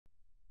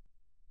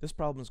This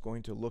problem is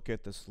going to look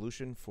at the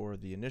solution for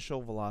the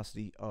initial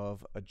velocity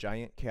of a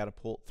giant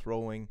catapult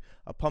throwing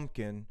a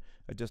pumpkin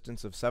a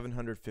distance of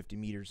 750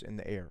 meters in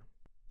the air.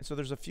 And so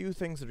there's a few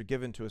things that are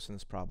given to us in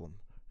this problem.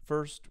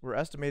 First, we're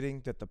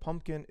estimating that the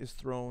pumpkin is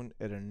thrown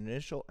at an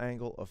initial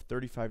angle of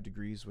 35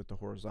 degrees with the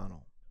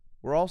horizontal.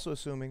 We're also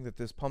assuming that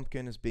this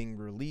pumpkin is being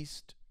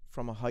released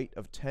from a height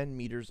of 10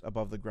 meters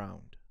above the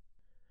ground.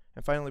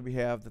 And finally, we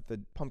have that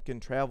the pumpkin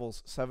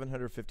travels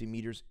 750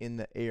 meters in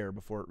the air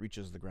before it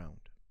reaches the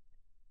ground.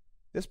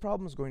 This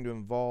problem is going to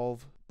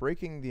involve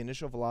breaking the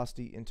initial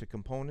velocity into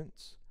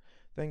components,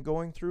 then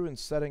going through and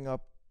setting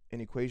up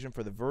an equation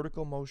for the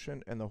vertical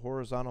motion and the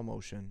horizontal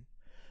motion.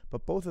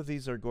 But both of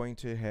these are going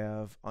to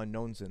have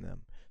unknowns in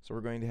them. So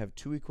we're going to have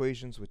two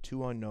equations with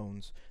two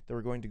unknowns that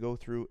we're going to go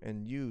through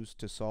and use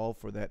to solve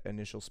for that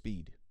initial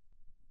speed.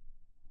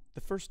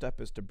 The first step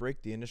is to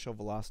break the initial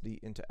velocity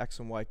into x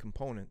and y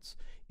components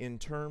in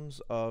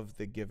terms of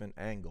the given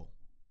angle.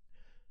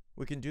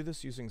 We can do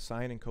this using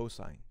sine and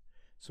cosine.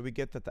 So we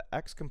get that the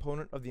x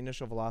component of the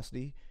initial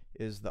velocity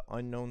is the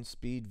unknown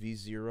speed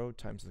v0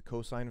 times the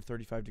cosine of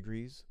 35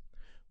 degrees.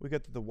 We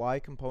get that the y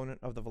component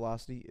of the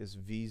velocity is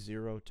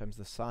v0 times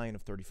the sine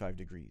of 35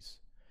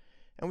 degrees.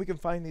 And we can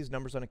find these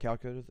numbers on a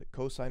calculator. The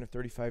cosine of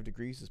 35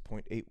 degrees is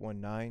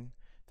 0.819.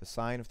 The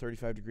sine of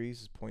 35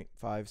 degrees is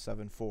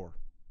 0.574.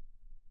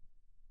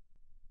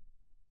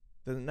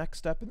 The next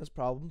step in this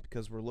problem,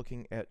 because we're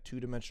looking at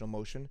two-dimensional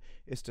motion,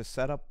 is to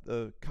set up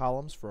the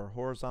columns for our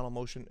horizontal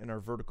motion and our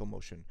vertical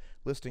motion,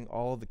 listing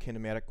all of the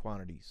kinematic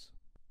quantities.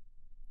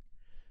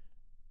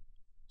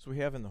 So we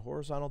have in the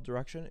horizontal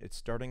direction, it's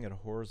starting at a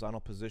horizontal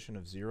position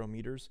of 0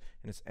 meters,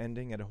 and it's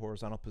ending at a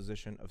horizontal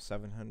position of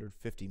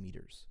 750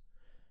 meters.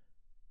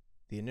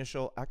 The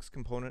initial x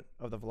component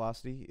of the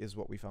velocity is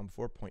what we found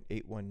before,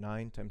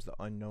 0.819 times the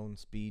unknown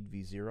speed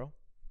v0.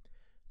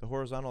 The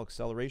horizontal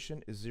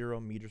acceleration is 0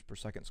 meters per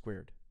second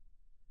squared.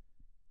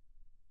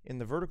 In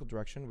the vertical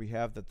direction, we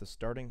have that the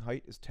starting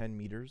height is 10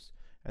 meters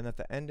and that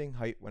the ending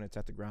height when it's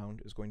at the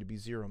ground is going to be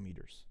 0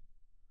 meters.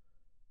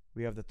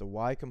 We have that the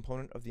y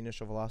component of the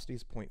initial velocity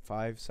is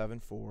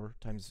 0.574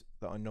 times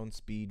the unknown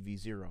speed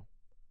v0.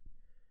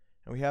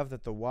 And we have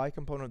that the y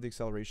component of the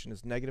acceleration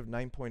is negative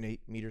 9.8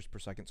 meters per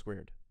second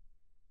squared.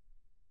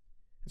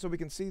 And so we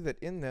can see that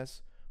in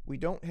this, we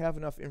don't have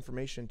enough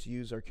information to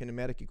use our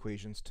kinematic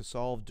equations to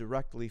solve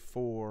directly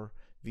for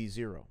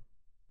v0.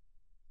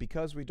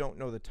 Because we don't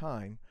know the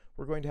time,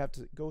 we're going to have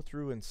to go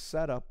through and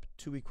set up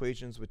two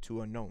equations with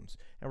two unknowns.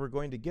 And we're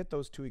going to get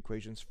those two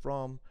equations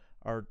from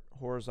our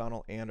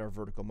horizontal and our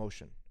vertical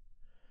motion.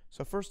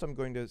 So first I'm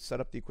going to set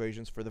up the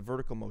equations for the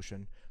vertical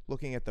motion,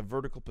 looking at the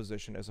vertical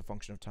position as a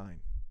function of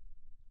time.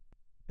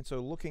 And so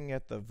looking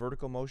at the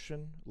vertical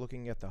motion,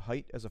 looking at the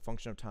height as a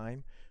function of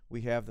time,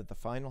 we have that the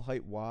final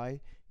height y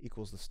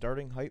equals the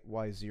starting height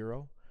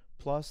y0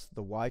 plus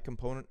the y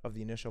component of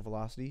the initial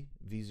velocity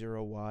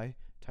v0y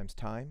times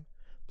time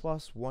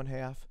plus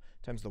 1/2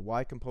 times the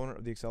y component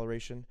of the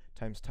acceleration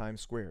times time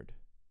squared.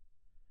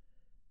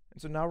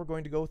 And so now we're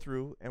going to go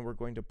through and we're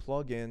going to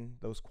plug in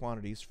those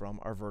quantities from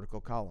our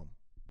vertical column.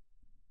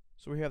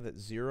 So we have that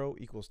 0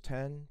 equals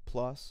 10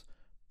 plus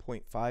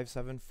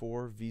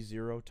 0.574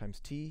 v0 times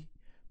t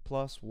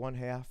plus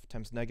 1/2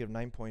 times negative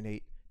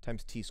 9.8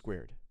 times t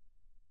squared.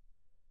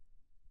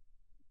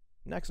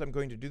 Next, I'm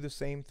going to do the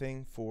same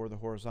thing for the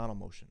horizontal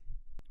motion.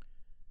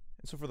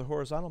 And so for the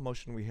horizontal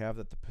motion, we have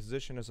that the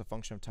position as a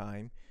function of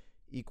time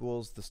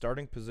equals the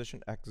starting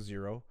position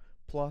x0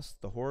 plus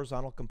the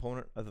horizontal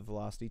component of the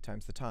velocity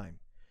times the time.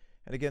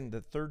 And again,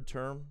 the third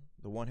term,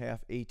 the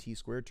 1/2 at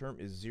squared term,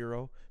 is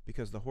 0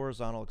 because the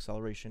horizontal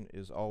acceleration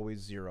is always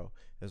 0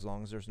 as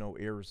long as there's no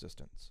air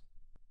resistance.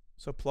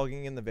 So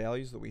plugging in the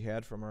values that we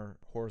had from our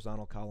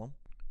horizontal column,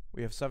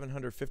 we have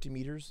 750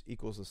 meters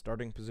equals the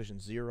starting position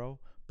 0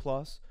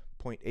 plus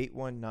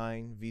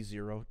 0.819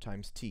 v0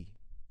 times t.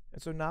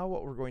 And so now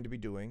what we're going to be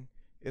doing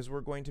is we're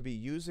going to be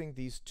using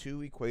these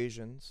two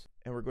equations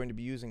and we're going to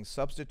be using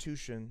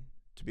substitution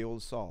to be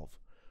able to solve.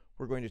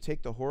 We're going to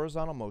take the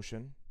horizontal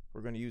motion, we're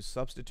going to use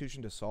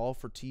substitution to solve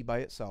for t by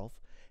itself,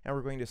 and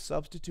we're going to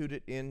substitute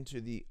it into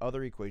the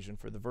other equation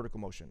for the vertical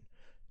motion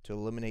to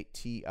eliminate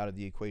t out of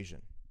the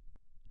equation.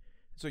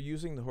 So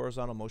using the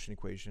horizontal motion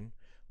equation,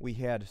 we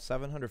had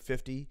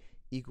 750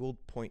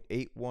 equaled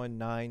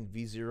 0.819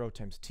 v0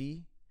 times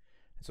t.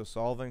 And so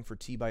solving for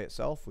t by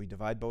itself, we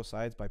divide both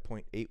sides by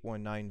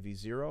 0.819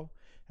 v0,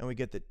 and we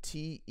get that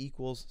t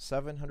equals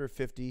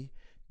 750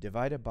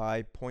 divided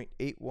by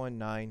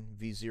 0.819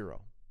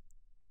 v0.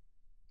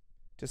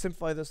 To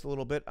simplify this a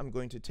little bit, I'm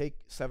going to take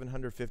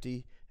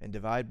 750 and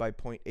divide by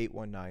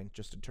 0.819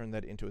 just to turn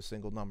that into a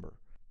single number.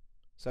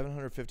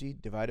 750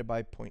 divided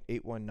by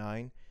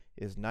 0.819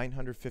 is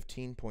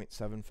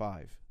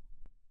 915.75.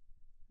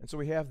 And so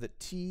we have that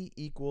t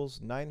equals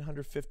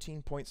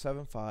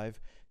 915.75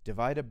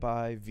 divided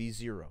by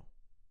v0.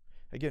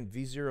 Again,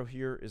 v0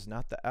 here is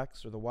not the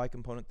x or the y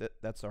component,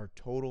 that's our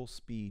total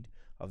speed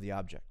of the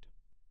object.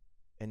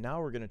 And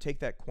now we're going to take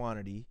that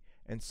quantity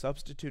and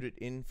substitute it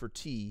in for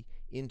t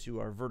into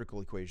our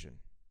vertical equation.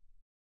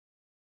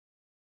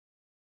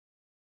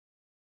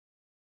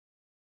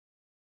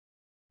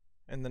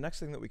 And the next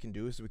thing that we can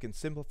do is we can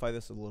simplify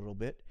this a little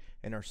bit.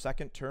 In our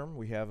second term,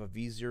 we have a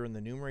v0 in the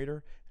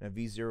numerator and a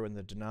v0 in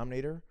the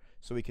denominator.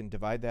 So we can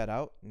divide that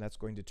out, and that's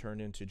going to turn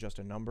into just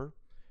a number.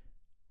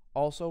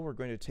 Also, we're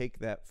going to take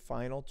that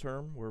final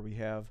term where we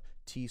have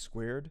t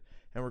squared,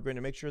 and we're going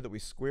to make sure that we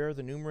square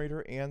the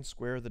numerator and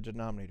square the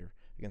denominator.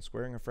 Again,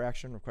 squaring a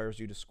fraction requires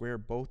you to square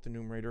both the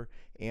numerator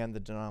and the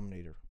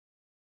denominator.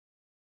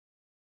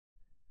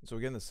 And so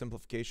again, the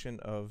simplification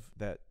of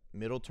that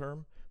middle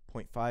term,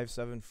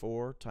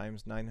 0.574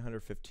 times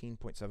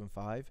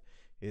 915.75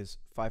 is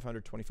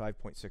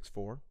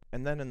 525.64.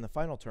 And then in the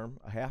final term,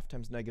 a half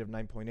times negative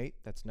 9.8,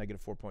 that's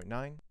negative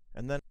 4.9.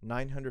 And then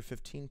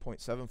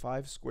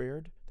 915.75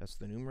 squared, that's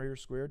the numerator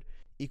squared,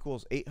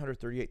 equals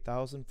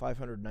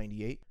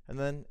 838,598. And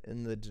then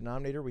in the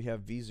denominator, we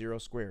have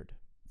v0 squared.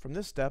 From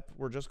this step,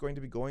 we're just going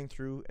to be going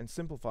through and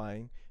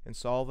simplifying and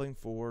solving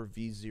for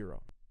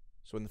v0.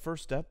 So in the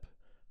first step,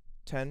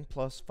 10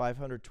 plus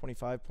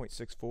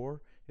 525.64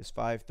 is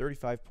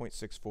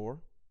 535.64.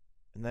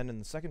 And then in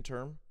the second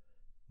term,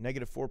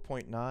 negative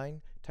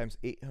 4.9 times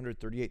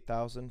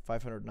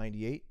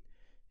 838,598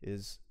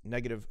 is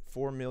negative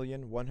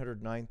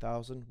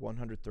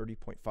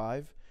 4,109,130.5.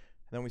 And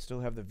then we still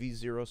have the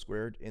v0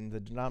 squared in the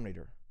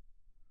denominator.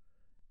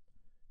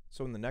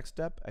 So in the next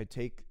step, I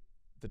take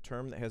the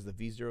term that has the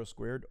v0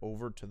 squared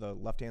over to the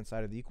left-hand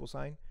side of the equal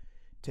sign.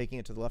 Taking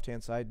it to the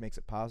left-hand side makes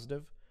it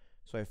positive.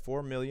 So I have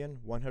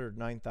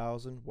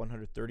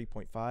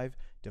 4,109,130.5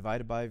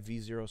 divided by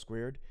v0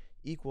 squared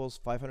equals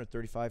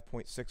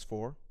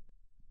 535.64.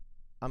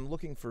 I'm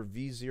looking for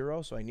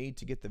v0, so I need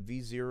to get the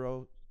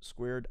v0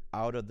 squared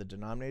out of the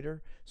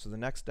denominator. So the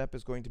next step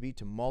is going to be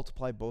to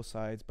multiply both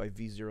sides by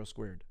v0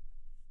 squared.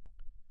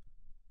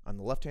 On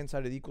the left-hand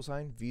side of the equal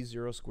sign,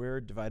 v0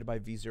 squared divided by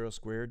v0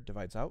 squared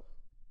divides out.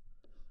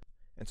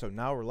 And so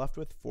now we're left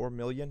with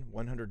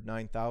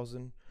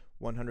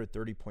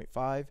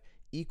 4,109,130.5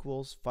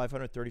 equals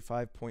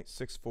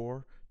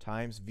 535.64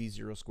 times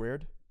v0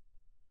 squared.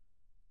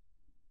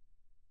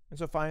 And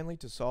so finally,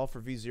 to solve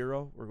for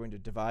v0, we're going to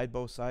divide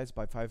both sides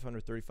by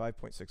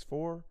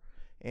 535.64,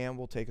 and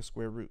we'll take a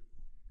square root.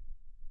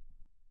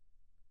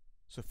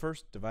 So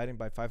first, dividing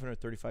by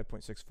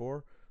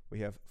 535.64, we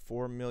have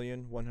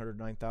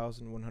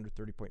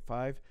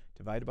 4,109,130.5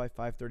 divided by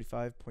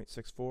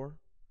 535.64.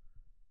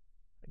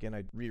 Again,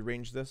 I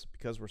rearrange this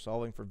because we're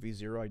solving for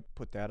v0. I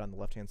put that on the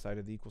left-hand side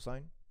of the equal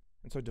sign.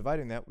 And so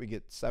dividing that, we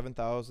get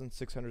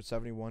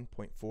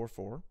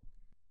 7,671.44.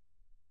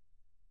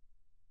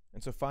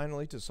 And so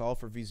finally, to solve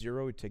for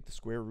v0, we take the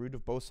square root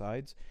of both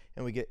sides,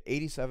 and we get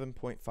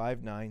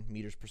 87.59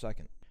 meters per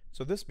second.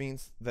 So this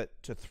means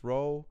that to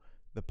throw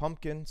the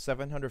pumpkin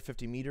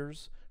 750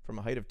 meters from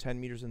a height of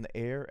 10 meters in the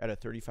air at a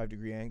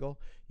 35-degree angle,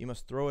 you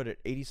must throw it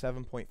at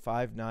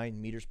 87.59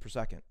 meters per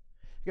second.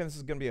 Again, this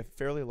is going to be a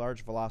fairly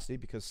large velocity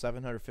because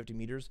 750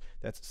 meters,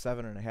 that's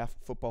 7.5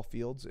 football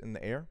fields in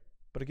the air.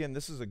 But again,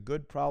 this is a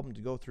good problem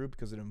to go through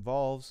because it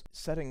involves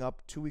setting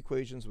up two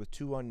equations with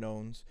two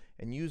unknowns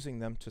and using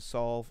them to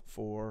solve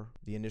for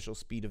the initial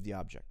speed of the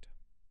object.